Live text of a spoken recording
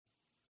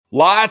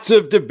Lots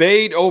of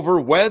debate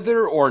over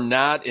whether or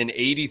not an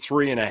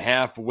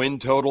 83.5 win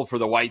total for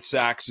the White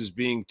Sox is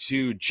being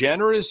too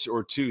generous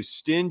or too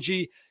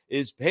stingy.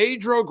 Is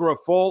Pedro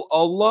Grifol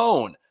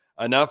alone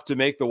enough to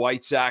make the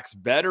White Sox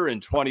better in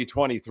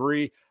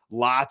 2023?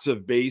 Lots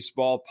of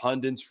baseball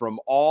pundits from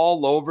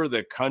all over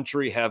the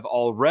country have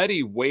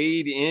already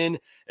weighed in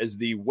as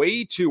the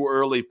way too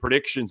early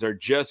predictions are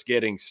just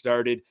getting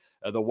started.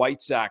 The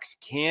White Sox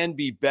can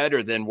be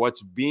better than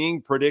what's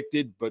being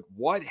predicted, but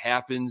what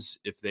happens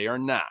if they are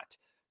not?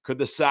 Could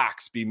the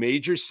Sox be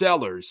major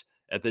sellers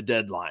at the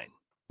deadline?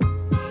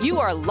 You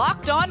are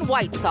Locked On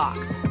White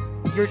Sox,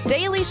 your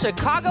daily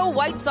Chicago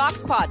White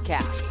Sox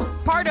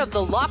podcast, part of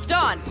the Locked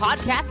On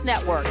Podcast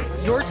Network,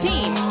 your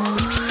team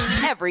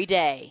every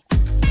day.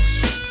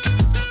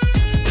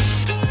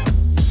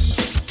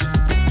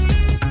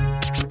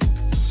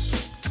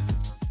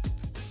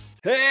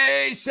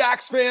 Hey,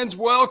 Sox fans,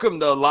 welcome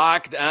to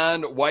Locked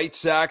On White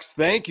Sox.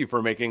 Thank you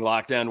for making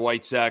Locked On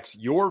White Sox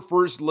your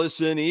first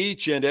listen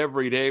each and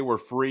every day. We're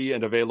free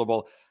and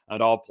available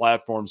on all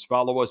platforms.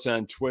 Follow us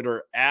on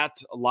Twitter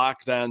at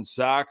Locked On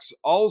Sox.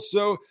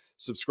 Also,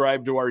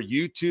 subscribe to our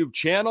YouTube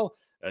channel.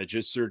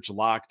 Just search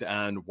Locked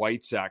On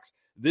White Sox.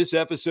 This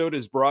episode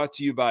is brought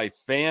to you by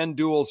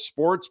FanDuel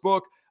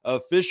Sportsbook,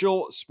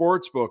 official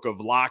sportsbook of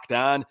Locked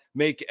On.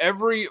 Make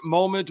every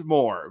moment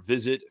more.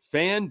 Visit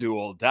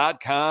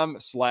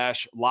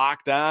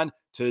FanDuel.com/LockedOn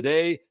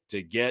today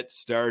to get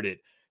started.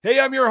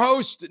 Hey, I'm your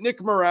host, Nick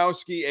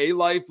Morawski, a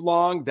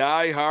lifelong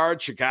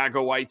diehard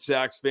Chicago White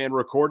Sox fan,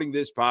 recording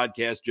this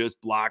podcast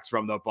just blocks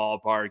from the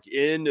ballpark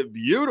in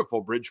beautiful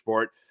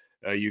Bridgeport.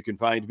 You can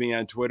find me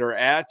on Twitter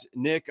at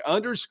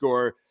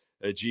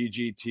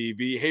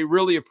Nick_GGTV. Hey,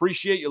 really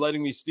appreciate you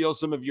letting me steal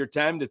some of your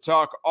time to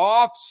talk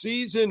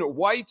off-season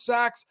White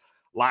Sox.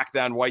 Locked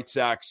On White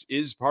Sox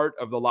is part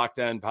of the Locked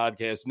On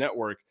Podcast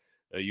Network,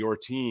 your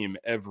team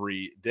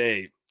every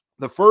day.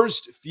 The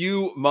first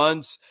few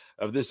months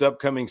of this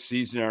upcoming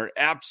season are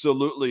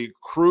absolutely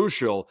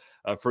crucial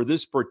for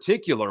this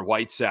particular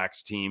White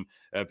Sox team.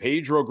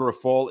 Pedro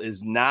Grifol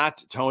is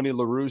not Tony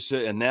La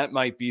Russa, and that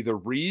might be the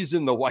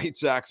reason the White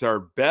Sox are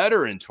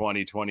better in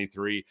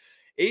 2023.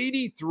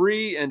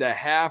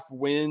 83.5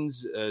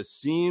 wins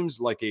seems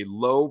like a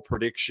low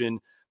prediction,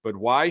 but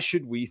why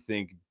should we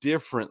think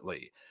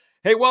differently?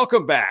 Hey,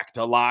 welcome back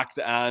to Locked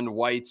On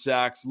White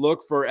Sox.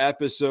 Look for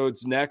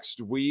episodes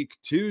next week,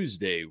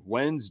 Tuesday,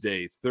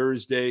 Wednesday,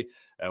 Thursday.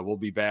 We'll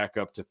be back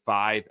up to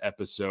 5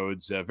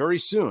 episodes very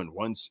soon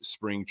once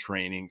spring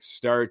training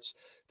starts.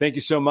 Thank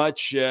you so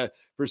much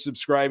for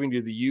subscribing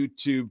to the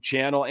YouTube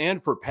channel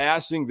and for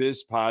passing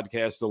this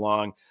podcast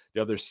along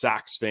to other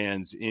Sox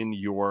fans in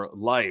your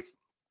life.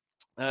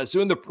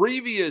 So in the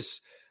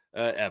previous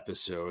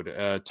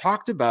episode,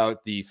 talked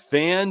about the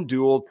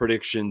FanDuel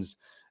predictions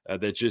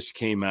that just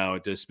came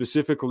out,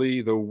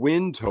 specifically the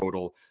win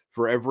total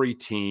for every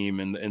team.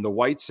 And the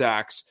White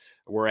Sox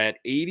were at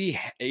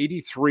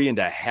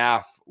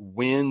 83.5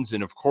 wins.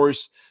 And of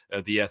course,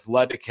 the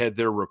Athletic had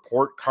their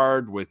report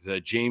card with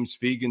James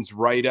Fegan's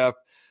write-up.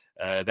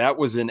 That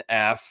was an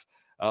F.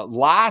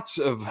 Lots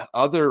of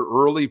other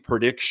early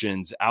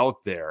predictions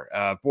out there.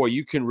 Boy,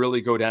 you can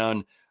really go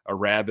down a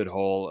rabbit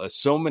hole.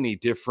 So many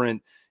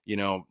different,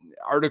 clickbait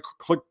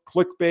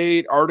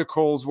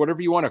articles,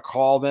 whatever you want to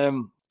call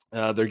them.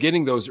 They're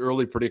getting those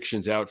early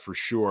predictions out for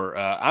sure.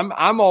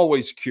 I'm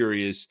always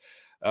curious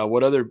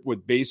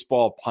what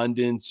baseball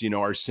pundits,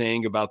 are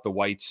saying about the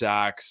White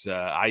Sox.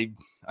 I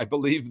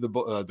believe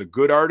the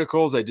good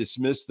articles. I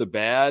dismiss the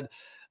bad.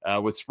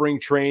 With spring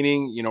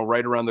training,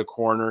 right around the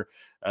corner,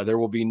 there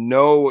will be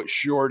no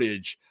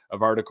shortage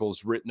of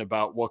articles written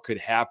about what could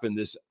happen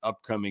this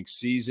upcoming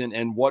season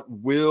and what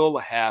will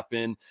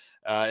happen.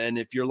 And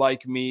if you're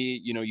like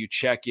me, you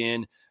check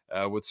in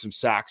with some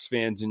Sox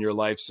fans in your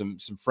life, some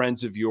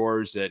friends of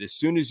yours, that as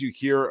soon as you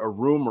hear a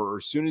rumor or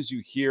as soon as you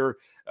hear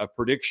a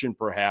prediction,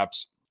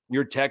 perhaps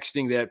you're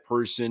texting that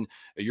person,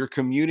 you're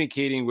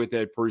communicating with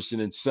that person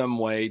in some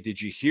way.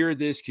 Did you hear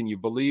this? Can you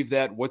believe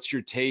that? What's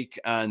your take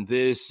on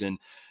this? And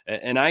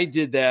I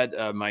did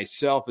that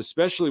myself,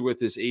 especially with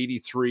this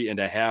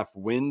 83.5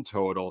 win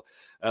total.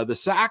 The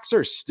Sox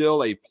are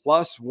still a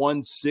plus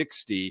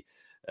 160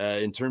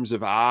 in terms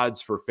of odds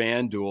for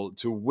FanDuel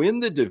to win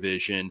the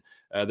division.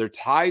 They're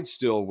tied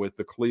still with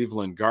the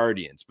Cleveland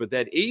Guardians, but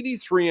that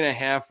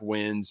 83.5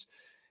 wins,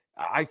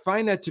 I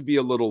find that to be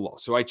a little low.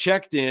 So I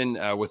checked in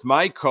with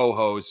my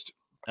co-host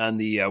on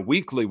the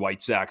weekly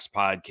White Sox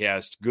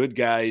podcast, Good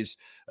Guys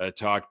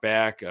Talk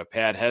Back.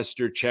 Pat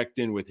Hester, checked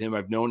in with him.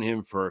 I've known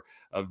him for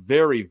a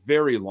very,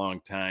 very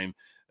long time.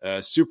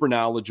 Super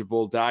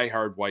knowledgeable,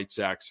 diehard White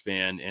Sox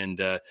fan. And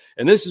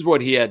this is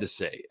what he had to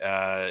say.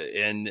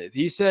 And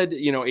he said,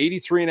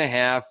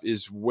 83.5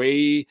 is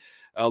way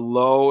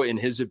low in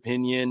his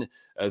opinion,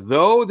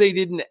 though they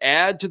didn't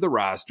add to the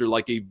roster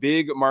like a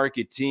big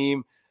market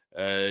team.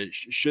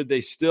 Should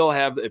they still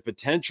have a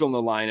potential in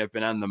the lineup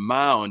and on the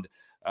mound?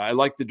 I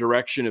like the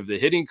direction of the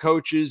hitting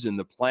coaches and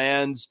the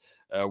plans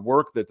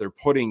work that they're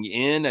putting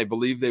in. I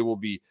believe they will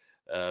be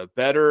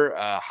better,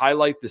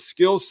 highlight the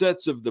skill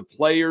sets of the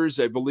players.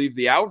 I believe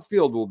the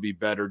outfield will be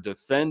better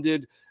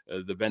defended.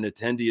 The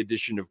Benintendi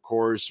addition, of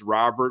course,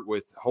 Robert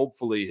with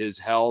hopefully his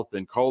health,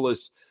 and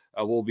Colas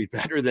will be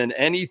better than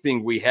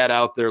anything we had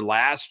out there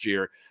last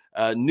year.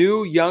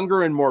 New,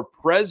 younger, and more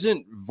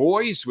present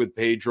voice with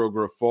Pedro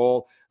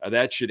Grifol.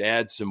 That should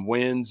add some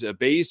wins.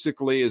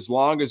 Basically, as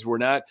long as we're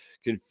not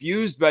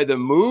confused by the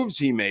moves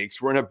he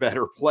makes, we're in a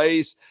better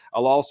place.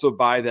 I'll also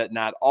buy that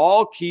not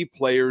all key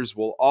players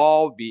will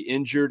all be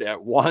injured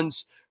at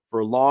once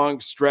for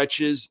long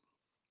stretches.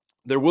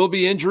 There will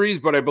be injuries,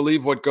 but I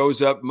believe what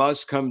goes up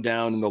must come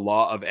down, and the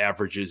law of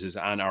averages is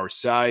on our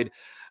side.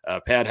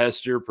 Pat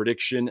Hester,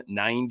 prediction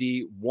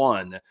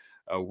 91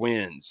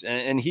 wins.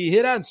 And he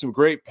hit on some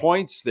great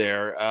points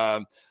there.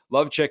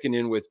 Love checking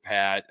in with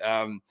Pat.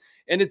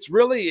 And it's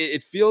really,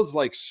 it feels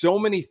like so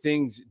many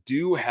things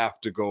do have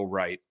to go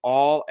right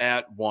all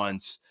at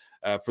once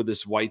for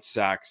this White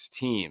Sox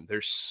team.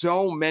 There's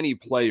so many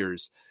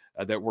players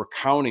that we're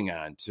counting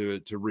on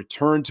to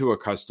return to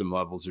accustomed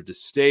levels or to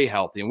stay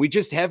healthy. And we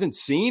just haven't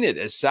seen it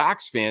as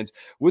Sox fans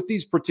with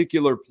these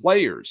particular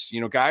players,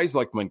 guys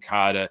like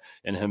Moncada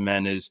and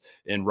Jimenez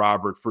and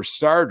Robert for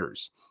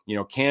starters.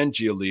 Can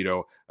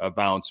Giolito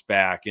bounce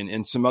back,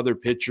 and some other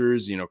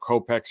pitchers,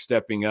 Kopech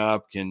stepping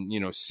up, can,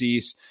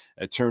 Cease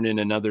turn in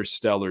another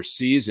stellar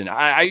season.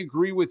 I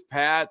agree with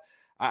Pat.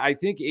 I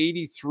think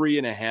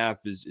 83.5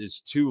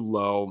 is too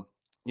low.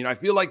 I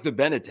feel like the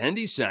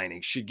Benintendi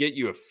signing should get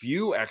you a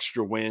few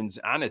extra wins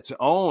on its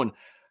own.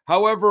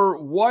 However,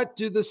 what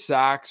do the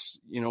Sox,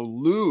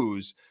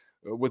 lose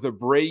with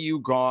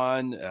Abreu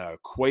gone,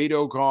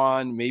 Cueto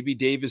gone, maybe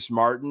Davis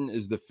Martin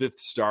is the fifth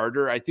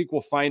starter? I think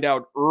we'll find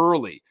out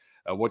early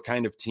what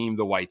kind of team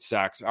the White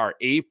Sox are.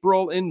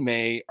 April and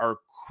May are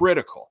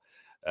critical.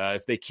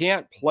 If they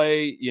can't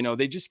play,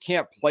 they just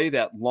can't play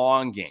that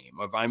long game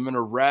of I'm going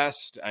to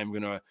rest, I'm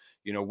going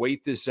to,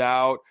 wait this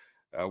out.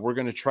 We're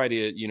going to try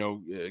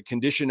to,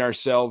 condition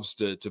ourselves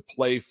to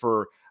play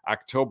for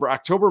October.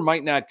 October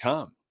might not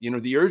come.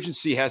 The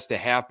urgency has to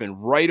happen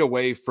right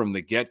away from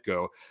the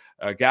get-go.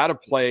 Got to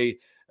play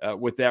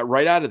with that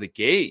right out of the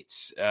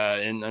gates.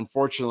 And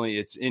unfortunately,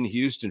 it's in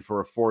Houston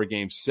for a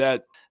 4-game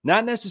set.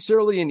 Not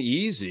necessarily an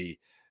easy,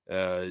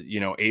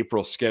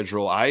 April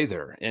schedule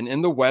either.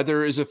 And the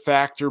weather is a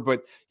factor,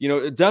 but,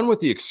 done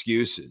with the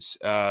excuses.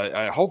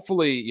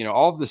 Hopefully,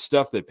 all of the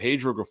stuff that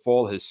Pedro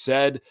Grifol has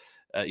said,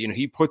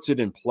 he puts it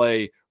in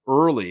play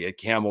early at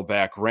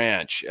Camelback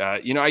Ranch.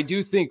 I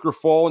do think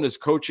Grifol and his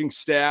coaching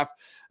staff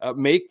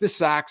make the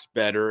Sox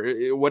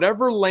better.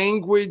 Whatever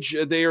language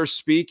they are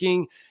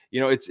speaking,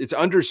 it's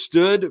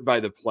understood by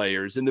the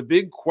players. And the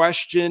big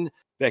question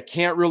that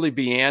can't really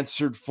be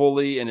answered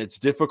fully, and it's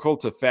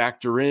difficult to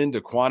factor in, to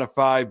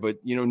quantify,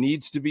 but,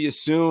 needs to be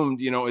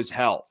assumed, is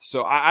health.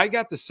 So I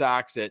got the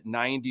Sox at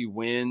 90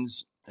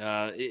 wins.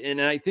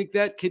 And I think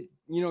that could,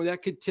 that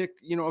could tick,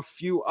 a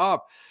few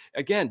up.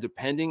 Again,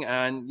 depending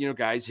on,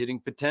 guys hitting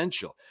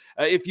potential.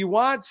 If you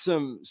want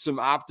some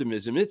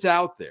optimism, it's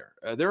out there.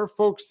 There are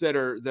folks that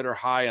are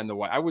high on the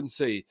way. I wouldn't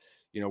say,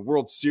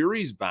 World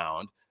Series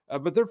bound,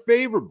 but they're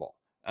favorable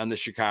on the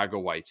Chicago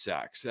White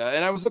Sox.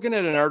 And I was looking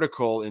at an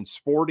article in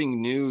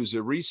Sporting News,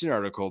 a recent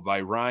article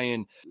by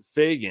Ryan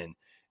Fagan.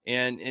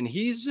 And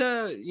he's,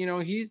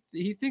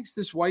 he thinks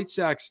this White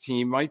Sox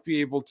team might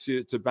be able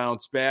to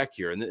bounce back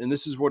here. And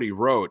this is what he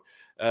wrote.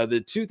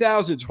 The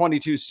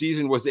 2022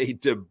 season was a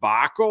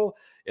debacle,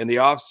 and the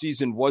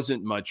offseason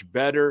wasn't much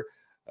better,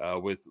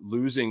 with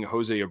losing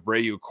Jose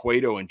Abreu,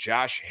 Cueto, and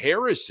Josh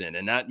Harrison,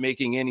 and not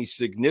making any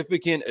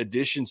significant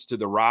additions to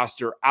the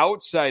roster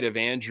outside of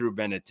Andrew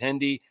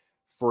Benintendi.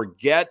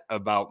 Forget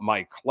about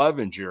Mike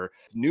Clevenger.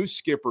 New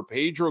skipper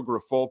Pedro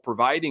Grifol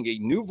providing a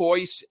new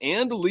voice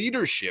and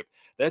leadership.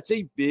 That's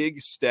a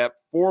big step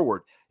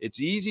forward. It's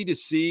easy to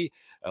see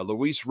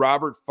Luis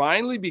Robert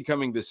finally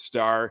becoming the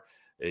star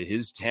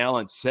his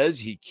talent says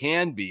he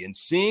can be, and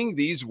seeing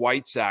these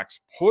White Sox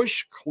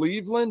push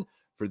Cleveland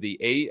for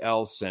the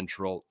AL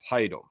Central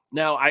title.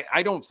 Now,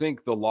 I don't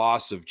think the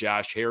loss of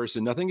Josh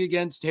Harrison, nothing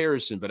against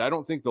Harrison, but I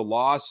don't think the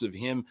loss of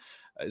him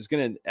is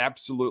going to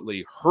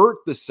absolutely hurt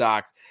the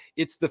Sox.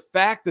 It's the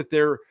fact that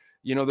they're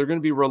going to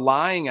be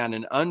relying on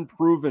an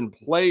unproven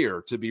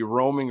player to be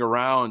roaming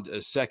around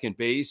a second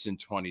base in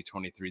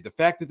 2023. The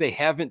fact that they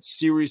haven't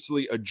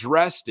seriously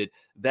addressed it,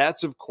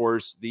 that's, of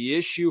course, the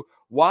issue.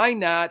 Why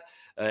not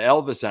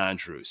Elvis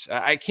Andrus?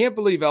 I can't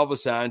believe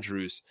Elvis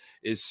Andrus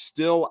is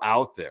still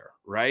out there,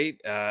 right?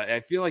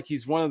 I feel like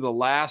he's one of the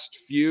last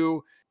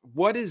few.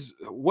 What is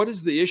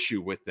the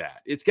issue with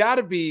that? It's got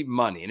to be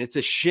money, and it's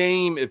a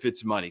shame if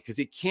it's money, because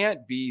it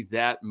can't be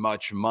that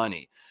much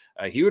money.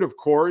 He would, of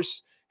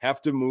course,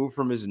 have to move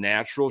from his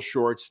natural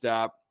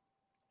shortstop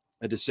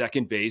to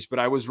second base, but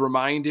I was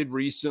reminded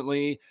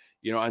recently,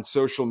 on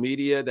social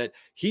media, that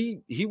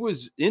he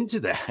was into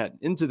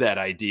that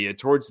idea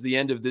towards the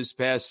end of this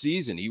past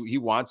season. He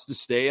wants to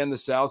stay on the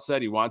South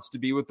Side. He wants to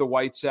be with the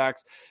White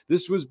Sox.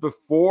 This was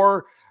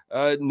before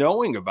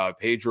knowing about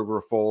Pedro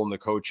Grifol and the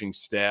coaching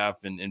staff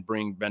and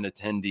bring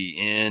Benintendi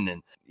in,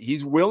 and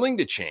he's willing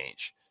to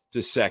change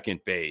to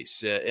second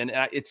base.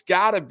 It's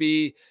got to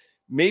be,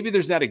 maybe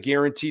there's not a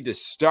guarantee to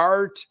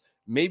start.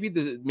 Maybe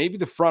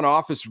the front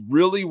office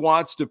really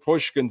wants to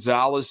push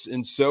Gonzalez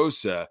and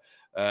Sosa,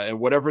 and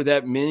whatever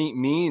that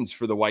means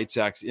for the White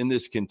Sox in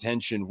this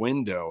contention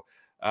window.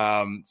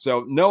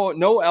 So no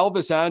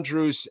Elvis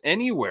Andrus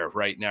anywhere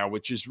right now,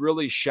 which is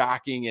really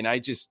shocking. And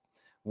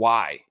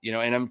why,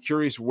 and I'm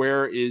curious,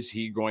 where is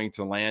he going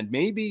to land?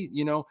 Maybe,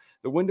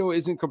 the window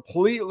isn't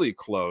completely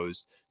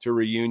closed to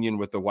reunion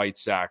with the White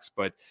Sox,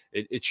 but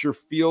it sure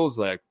feels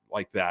like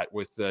that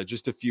with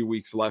just a few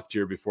weeks left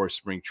here before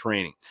spring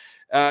training.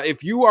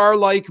 If you are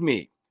like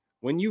me,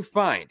 when you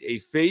find a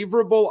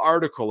favorable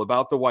article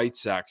about the White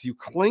Sox, you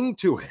cling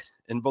to it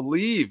and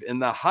believe in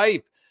the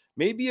hype,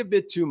 maybe a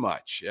bit too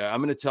much.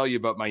 I'm going to tell you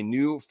about my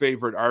new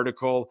favorite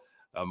article.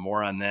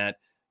 More on that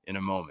in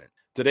a moment.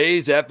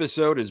 Today's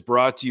episode is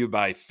brought to you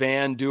by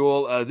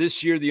FanDuel.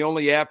 This year, the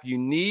only app you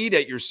need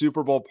at your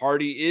Super Bowl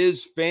party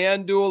is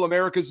FanDuel,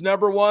 America's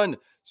 #1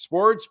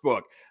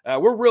 sportsbook.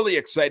 We're really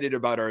excited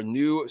about our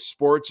new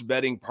sports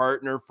betting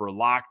partner for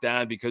Locked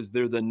On because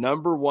they're the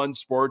 #1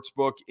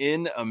 sportsbook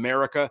in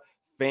America,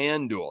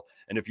 FanDuel.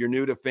 And if you're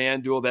new to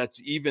FanDuel,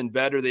 that's even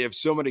better. They have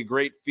so many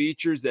great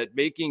features that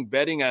making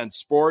betting on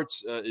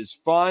sports is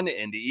fun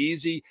and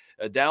easy.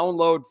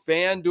 Download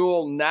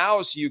FanDuel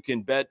now so you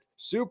can bet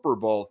Super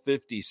Bowl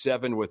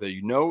 57 with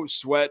a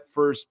no-sweat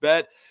first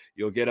bet.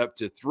 You'll get up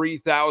to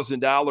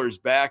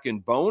 $3,000 back in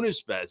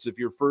bonus bets if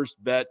your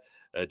first bet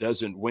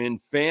doesn't win.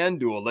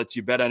 FanDuel lets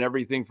you bet on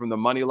everything from the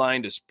money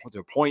line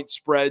to point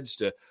spreads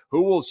to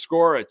who will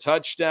score a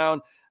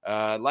touchdown.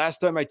 Last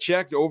time I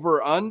checked,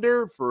 over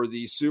under for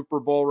the Super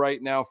Bowl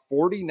right now,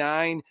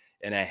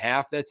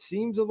 49.5. That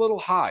seems a little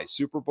high.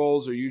 Super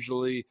Bowls are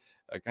usually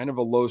kind of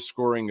a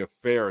low-scoring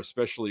affair,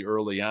 especially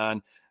early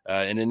on.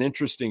 And an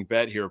interesting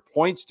bet here,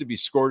 points to be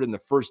scored in the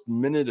first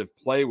minute of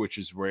play, which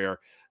is rare.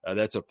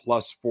 That's a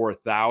plus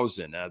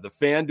 4,000. The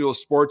FanDuel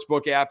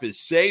Sportsbook app is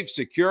safe,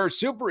 secure,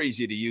 super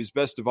easy to use.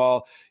 Best of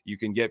all, you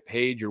can get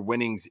paid your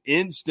winnings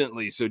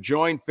instantly. So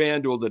join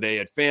FanDuel today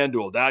at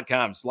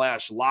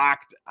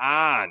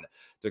FanDuel.com/locked-on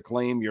to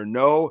claim your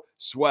no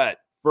sweat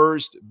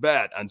first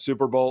bet on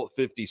Super Bowl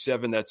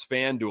 57. That's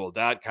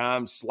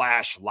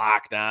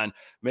FanDuel.com/locked-on.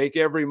 Make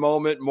every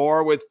moment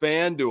more with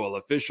FanDuel,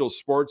 official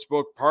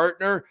sportsbook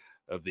partner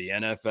of the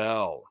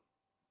NFL.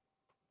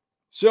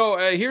 So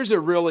here's a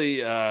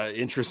really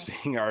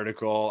interesting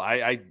article.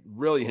 I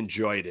really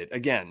enjoyed it.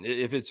 Again,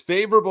 if it's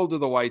favorable to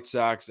the White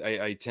Sox,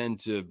 I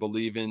tend to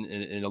believe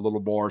in a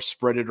little more,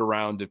 spread it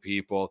around to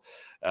people.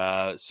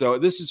 So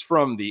this is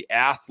from the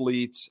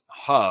Athletes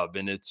Hub,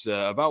 and it's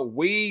about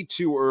way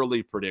too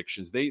early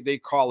predictions. They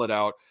call it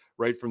out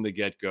right from the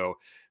get-go.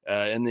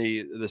 And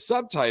the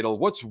subtitle,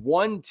 what's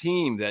one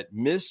team that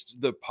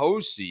missed the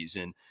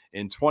postseason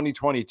in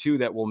 2022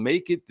 that will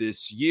make it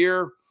this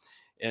year?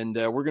 And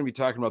we're going to be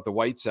talking about the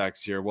White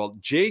Sox here. Well,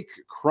 Jake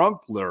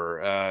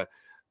Crumpler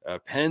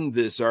penned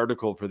this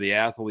article for the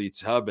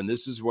Athletes Hub, and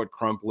this is what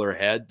Crumpler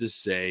had to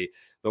say.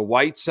 The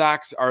White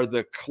Sox are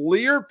the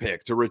clear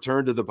pick to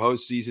return to the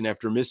postseason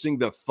after missing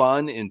the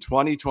fun in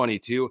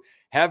 2022,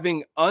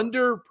 having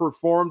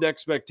underperformed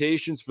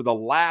expectations for the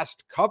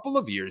last couple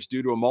of years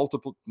due to a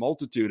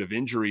multitude of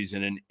injuries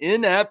and an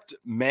inept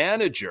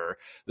manager.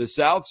 The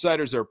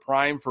Southsiders are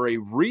primed for a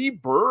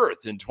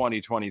rebirth in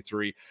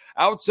 2023.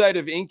 Outside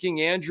of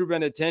inking Andrew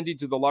Benintendi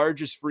to the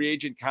largest free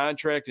agent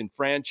contract in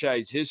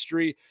franchise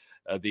history,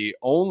 the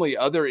only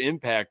other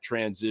impact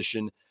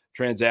transaction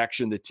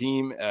the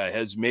team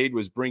has made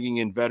was bringing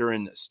in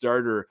veteran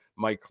starter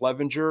Mike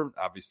Clevinger.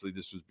 Obviously,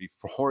 this was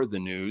before the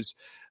news.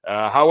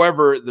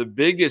 However, the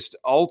biggest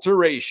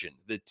alteration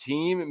the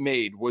team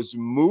made was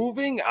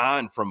moving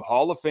on from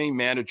Hall of Fame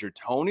manager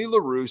Tony La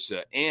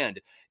Russa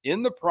and,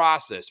 in the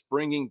process,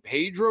 bringing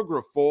Pedro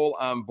Grifol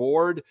on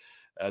board.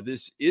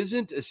 This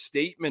isn't a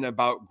statement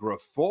about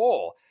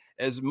Grifol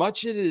as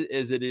much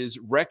as it is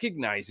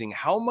recognizing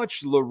how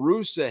much La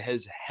Russa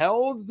has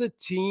held the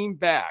team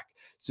back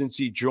since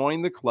he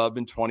joined the club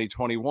in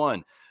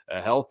 2021.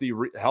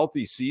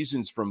 Healthy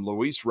seasons from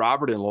Luis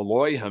Robert and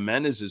Eloy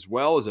Jimenez, as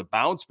well as a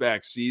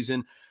bounce-back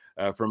season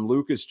from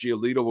Lucas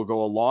Giolito, will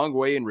go a long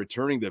way in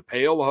returning the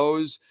Pale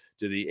Hose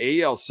to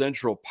the AL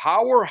Central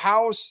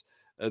powerhouse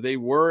they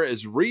were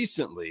as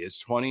recently as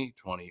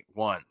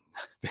 2021.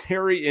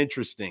 Very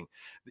interesting.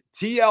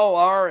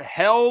 TLR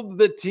held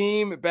the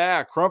team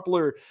back.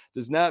 Crumpler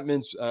does not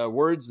mince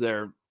words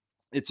there.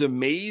 It's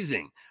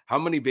amazing how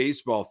many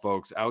baseball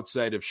folks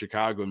outside of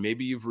Chicago, and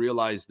maybe you've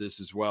realized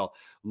this as well,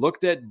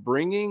 looked at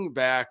bringing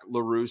back La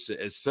Russa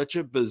as such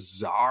a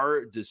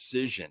bizarre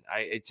decision.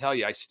 I tell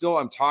you,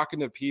 I'm talking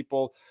to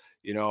people,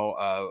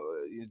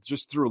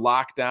 just through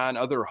Locked On,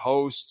 other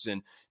hosts,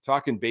 and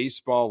talking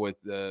baseball with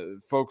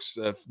folks,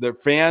 the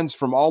fans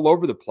from all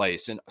over the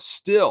place. And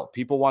still,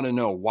 people want to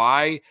know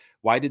why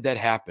did that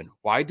happen?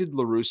 Why did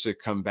La Russa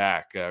come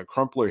back?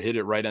 Crumpler hit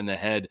it right on the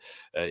head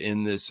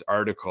in this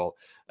article.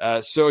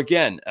 So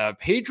again,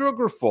 Pedro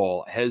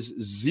Grifol has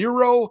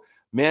zero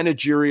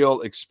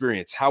managerial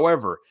experience.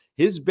 However,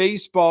 His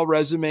baseball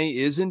resume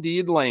is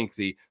indeed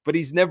lengthy, but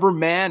he's never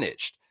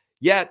managed.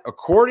 Yet,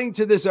 according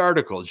to this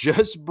article,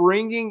 just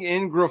bringing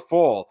in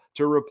Grifol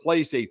to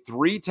replace a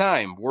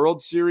 3-time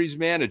World Series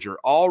manager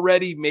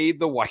already made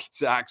the White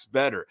Sox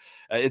better.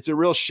 It's a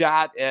real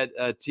shot at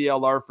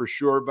TLR for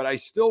sure, but I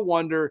still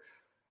wonder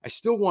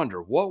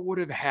what would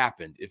have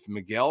happened if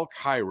Miguel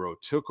Cairo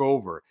took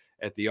over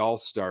at the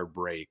All-Star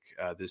break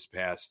this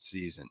past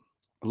season.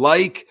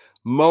 Like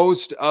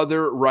most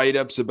other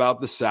write-ups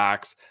about the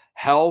Sox,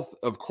 health,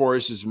 of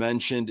course, is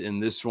mentioned in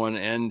this one.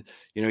 And,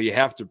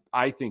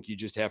 I think you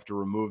just have to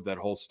remove that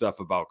whole stuff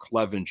about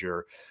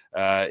Clevinger.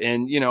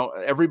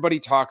 Everybody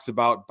talks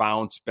about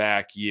bounce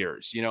back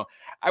years.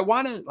 I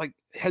want to,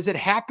 has it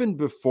happened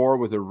before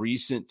with a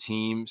recent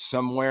team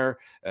somewhere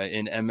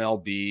in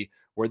MLB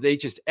where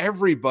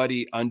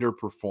everybody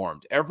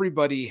underperformed?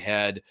 Everybody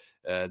had,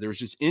 there was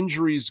just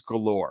injuries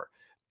galore.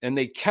 And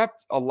they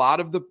kept a lot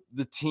of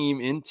the team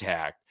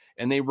intact,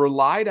 and they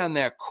relied on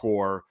that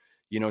core,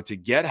 to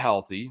get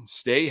healthy,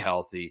 stay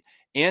healthy,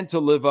 and to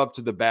live up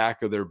to the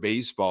back of their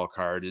baseball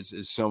card, as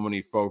so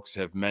many folks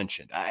have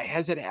mentioned.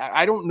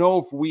 I don't know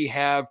if we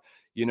have,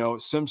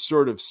 some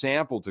sort of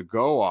sample to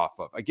go off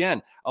of.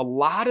 Again, a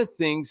lot of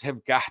things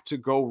have got to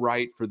go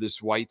right for this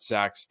White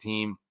Sox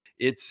team.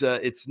 It's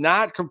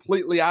not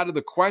completely out of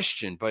the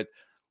question, but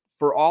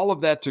for all of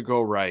that to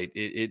go right,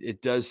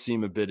 it does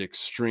seem a bit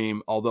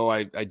extreme, although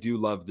I do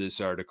love this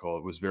article.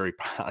 It was very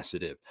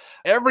positive.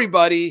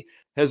 Everybody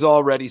has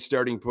already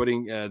started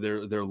putting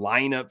their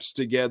lineups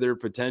together,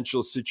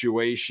 potential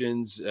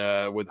situations,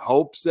 with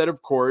hopes that,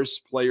 of course,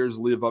 players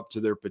live up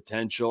to their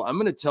potential. I'm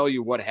going to tell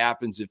you what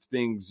happens if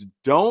things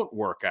don't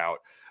work out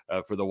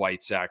for the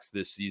White Sox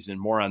this season.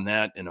 More on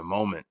that in a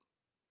moment.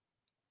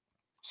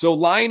 So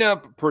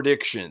lineup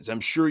predictions. I'm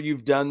sure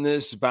you've done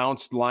this,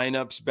 bounced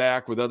lineups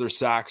back with other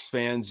Sox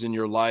fans in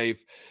your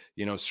life,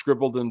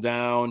 scribbled them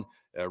down,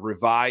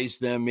 revised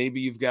them.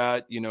 Maybe you've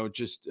got,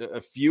 just a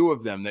few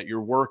of them that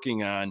you're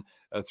working on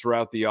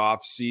throughout the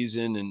off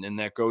season, and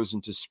that goes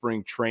into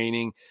spring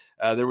training.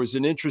 There was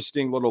an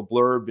interesting little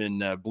blurb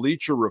in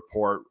Bleacher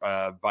Report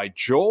by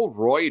Joel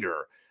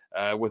Reuter,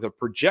 with a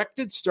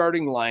projected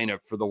starting lineup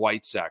for the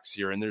White Sox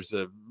here. And there's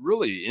a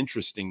really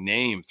interesting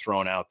name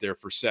thrown out there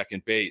for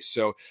second base.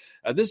 So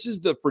this is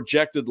the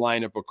projected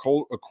lineup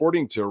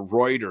according to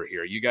Reuter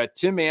here. You got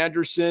Tim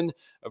Anderson,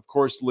 of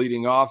course,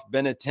 leading off,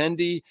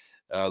 Benintendi,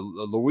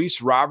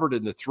 Luis Robert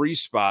in the 3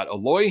 spot,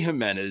 Eloy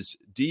Jimenez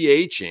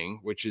DHing,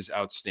 which is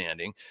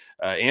outstanding,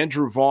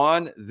 Andrew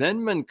Vaughn,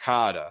 then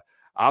Moncada,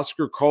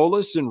 Oscar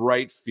Colas in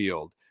right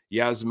field,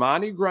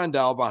 Yasmani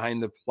Grandal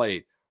behind the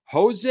plate,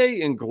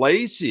 Jose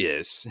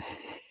Iglesias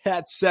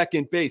at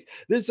second base.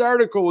 This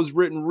article was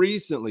written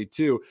recently,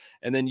 too.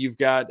 And then you've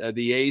got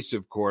the ace,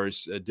 of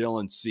course,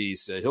 Dylan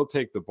Cease. He'll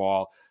take the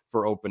ball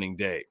for opening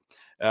day.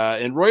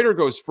 And Reuter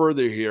goes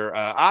further here.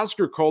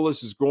 Oscar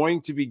Colas is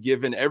going to be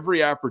given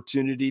every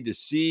opportunity to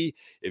see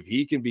if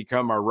he can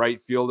become our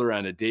right fielder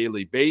on a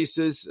daily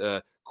basis.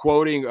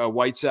 Quoting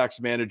White Sox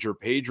manager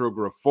Pedro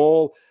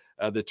Grifol,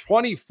 the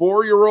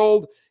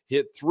 24-year-old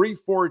hit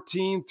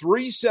 .314,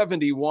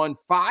 .371,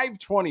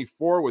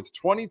 .524 with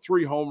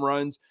 23 home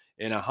runs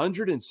in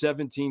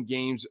 117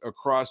 games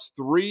across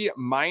 3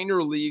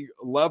 minor league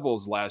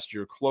levels last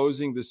year,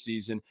 closing the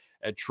season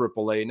at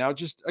AAA. Now,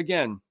 just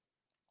again,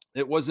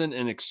 it wasn't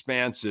an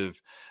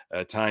expansive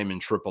time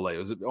in AAA. It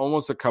was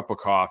almost a cup of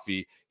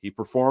coffee. He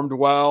performed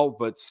well,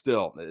 but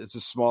still, it's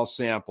a small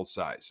sample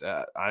size.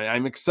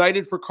 I'm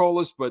excited for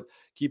Colas, but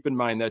keep in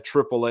mind that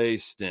AAA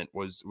stint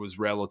was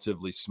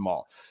relatively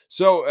small.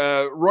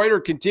 So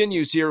Reuter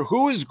continues here.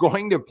 Who is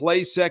going to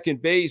play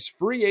second base?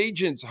 Free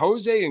agents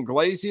Jose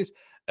Iglesias,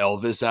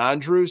 Elvis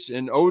Andrus,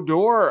 and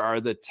Odor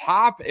are the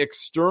top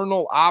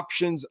external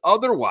options.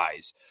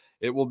 Otherwise,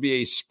 it will be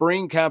a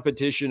spring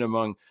competition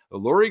among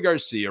Leury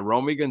Garcia,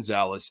 Romy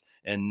Gonzalez,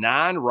 and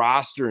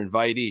non-roster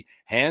invitee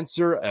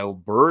Hanser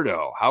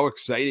Alberto. How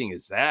exciting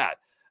is that?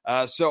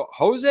 So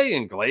Jose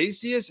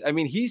Iglesias,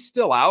 he's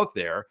still out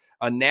there,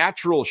 a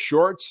natural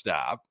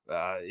shortstop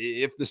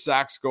if the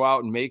Sox go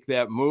out and make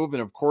that move.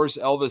 And, of course,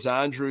 Elvis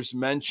Andrus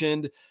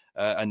mentioned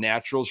a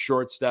natural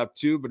shortstop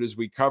too. But as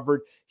we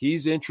covered,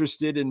 he's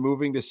interested in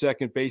moving to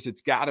second base.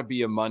 It's got to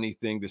be a money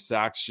thing. The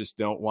Sox just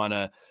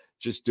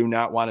do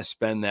not want to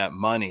spend that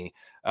money.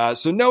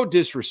 So no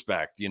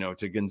disrespect,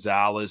 to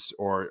Gonzalez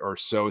or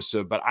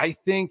Sosa. But I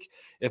think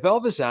if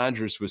Elvis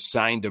Andrus was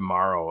signed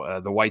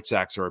tomorrow, the White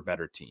Sox are a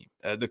better team.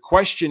 The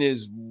question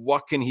is,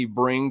 what can he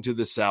bring to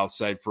the South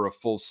Side for a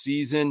full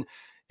season?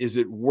 Is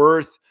it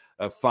worth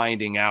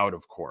finding out,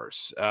 of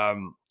course?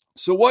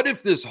 So what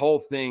if this whole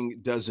thing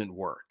doesn't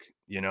work?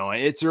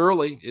 It's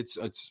early. It's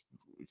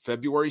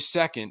February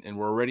 2nd, and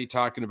we're already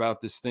talking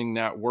about this thing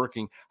not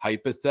working.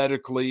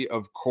 Hypothetically,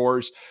 of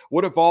course,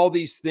 what if all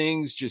these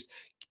things just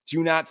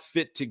do not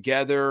fit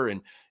together,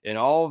 and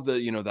all of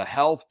the, the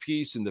health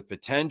piece and the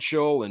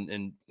potential,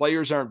 and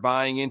players aren't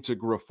buying into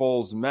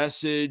Grifol's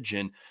message,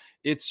 and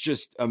it's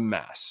just a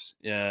mess.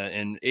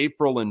 In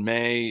April and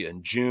May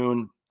and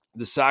June,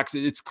 the Sox,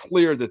 it's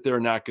clear that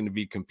they're not going to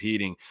be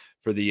competing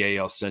for the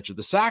AL Central.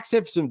 The Sox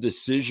have some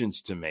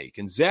decisions to make,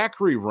 and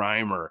Zachary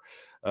Reimer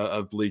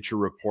of Bleacher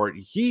Report,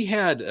 he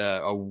had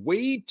a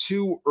way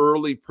too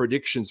early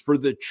predictions for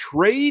the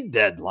trade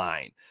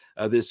deadline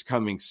this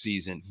coming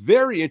season.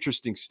 Very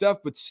interesting stuff,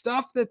 but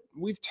stuff that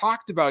we've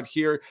talked about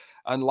here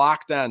on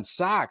Locked On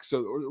Sox.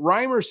 So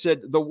Reimer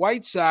said the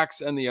White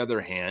Sox, on the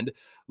other hand,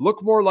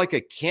 look more like a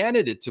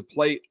candidate to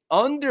play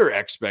under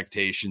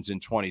expectations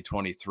in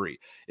 2023.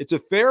 It's a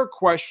fair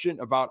question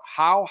about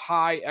how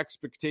high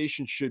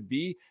expectations should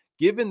be,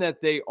 given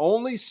that they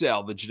only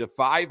salvaged a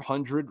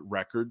 .500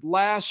 record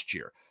last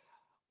year.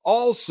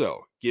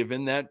 Also,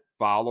 given that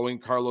following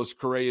Carlos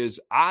Correa's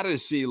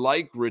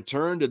Odyssey-like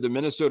return to the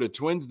Minnesota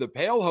Twins, the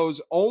Pale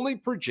Hose only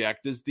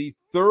project as the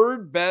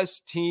third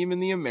best team in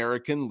the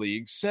American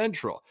League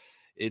Central.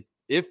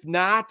 If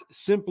not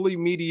simply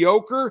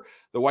mediocre,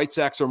 the White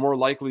Sox are more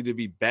likely to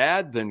be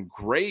bad than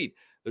great.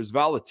 There's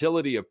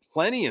volatility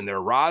aplenty in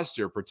their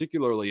roster,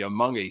 particularly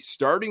among a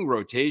starting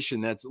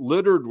rotation that's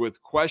littered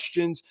with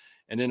questions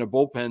and in a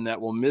bullpen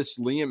that will miss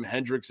Liam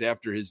Hendriks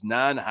after his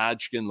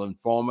non-Hodgkin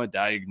lymphoma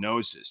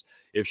diagnosis.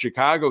 If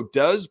Chicago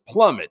does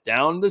plummet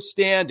down the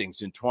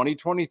standings in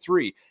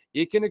 2023,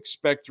 it can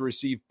expect to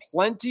receive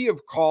plenty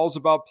of calls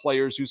about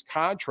players whose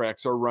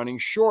contracts are running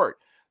short.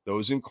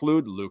 Those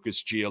include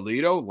Lucas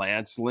Giolito,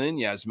 Lance Lynn,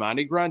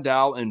 Yasmani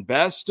Grandal, and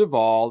best of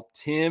all,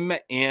 Tim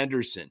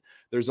Anderson.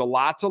 There's a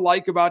lot to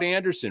like about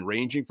Anderson,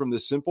 ranging from the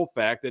simple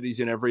fact that he's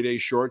an everyday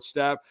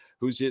shortstop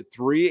who's hit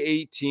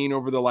 .318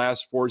 over the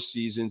last 4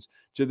 seasons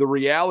to the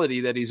reality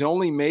that he's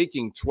only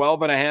making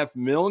 $12.5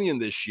 million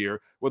this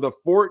year with a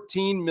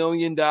 $14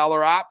 million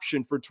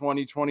option for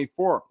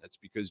 2024. That's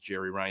because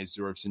Jerry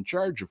Reinsdorf's in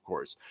charge, of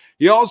course.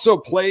 He also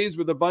plays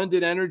with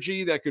abundant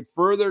energy that could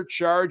further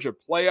charge a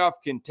playoff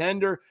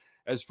contender.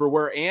 As for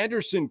where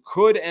Anderson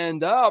could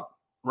end up,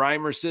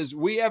 Reimer says,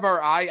 we have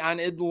our eye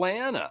on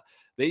Atlanta.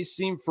 They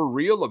seem for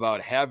real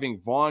about having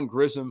Vaughn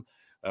Grissom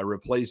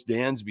replace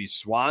Dansby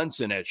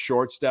Swanson at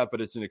shortstop,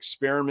 but it's an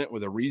experiment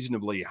with a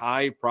reasonably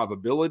high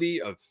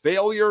probability of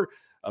failure.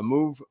 A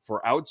move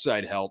for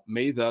outside help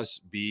may thus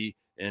be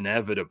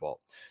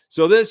inevitable.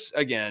 So this,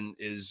 again,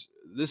 is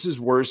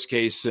worst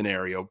case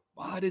scenario,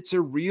 but it's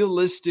a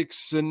realistic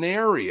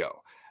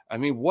scenario. I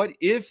mean, what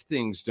if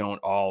things don't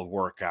all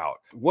work out?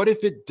 What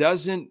if it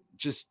doesn't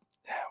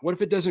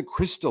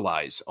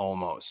crystallize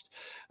almost?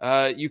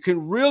 You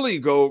can really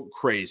go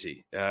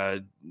crazy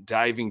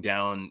diving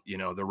down,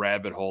 the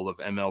rabbit hole of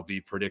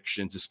MLB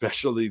predictions,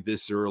 especially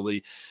this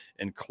early,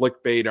 and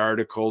clickbait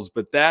articles.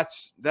 But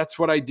that's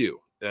what I do,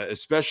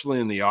 especially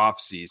in the off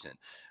season.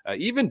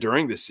 Even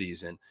during the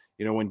season,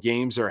 when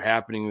games are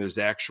happening, there's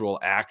actual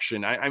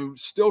action. I'm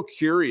still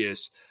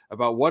curious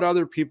about what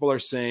other people are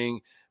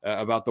saying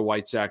about the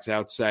White Sox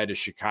outside of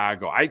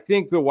Chicago. I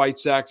think the White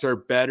Sox are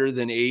better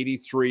than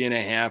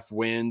 83.5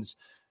 wins,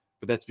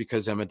 but that's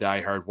because I'm a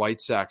diehard White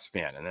Sox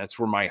fan, and that's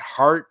where my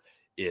heart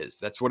is.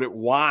 That's what it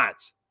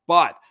wants.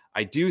 But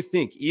I do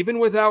think even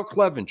without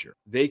Clevenger,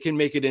 they can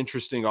make it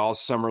interesting all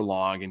summer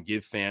long and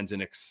give fans an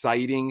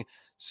exciting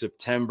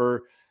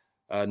September.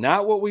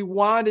 Not what we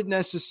wanted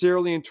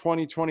necessarily in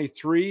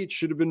 2023. It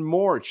should have been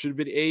more. It should have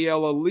been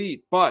AL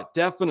Elite, but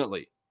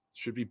definitely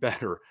should be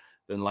better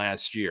than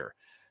last year.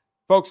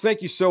 Folks,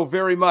 thank you so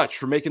very much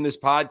for making this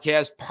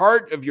podcast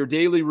part of your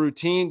daily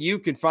routine. You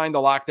can find the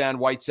Locked On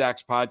White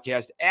Sox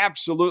podcast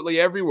absolutely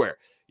everywhere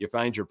you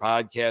find your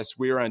podcasts.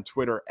 We are on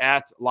Twitter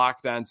at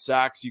Locked On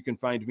Sox. You can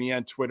find me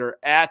on Twitter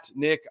at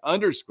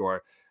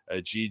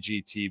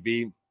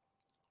Nick_GGTB.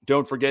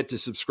 Don't forget to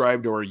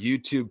subscribe to our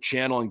YouTube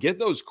channel and get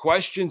those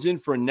questions in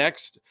for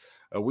next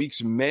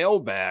week's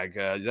mailbag.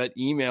 That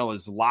email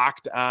is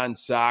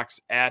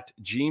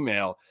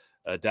lockedonsox@gmail.com.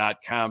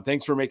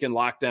 Thanks for making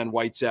Locked On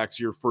White Sox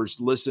your first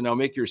listen. I'll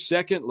make your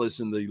second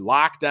listen, the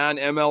Locked On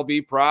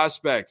MLB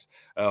Prospects.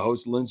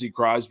 Host Lindsey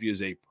Crosby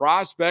is a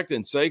prospect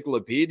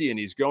encyclopedia, and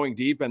he's going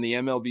deep on the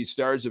MLB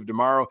stars of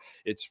tomorrow.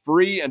 It's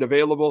free and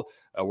available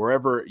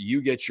wherever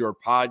you get your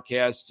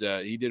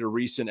podcasts. He did a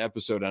recent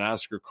episode on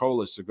Oscar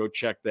Colas, so go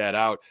check that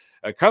out.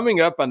 Coming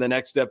up on the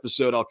next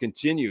episode, I'll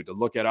continue to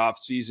look at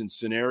off-season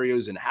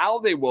scenarios and how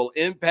they will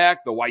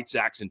impact the White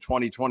Sox in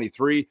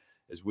 2023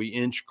 as we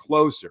inch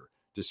closer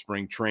to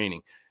spring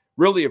training.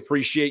 Really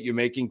appreciate you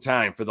making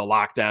time for the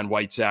Locked On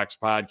White Sox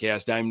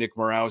podcast. I'm Nick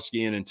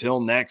Morawski, and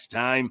until next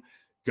time,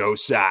 go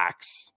Sox.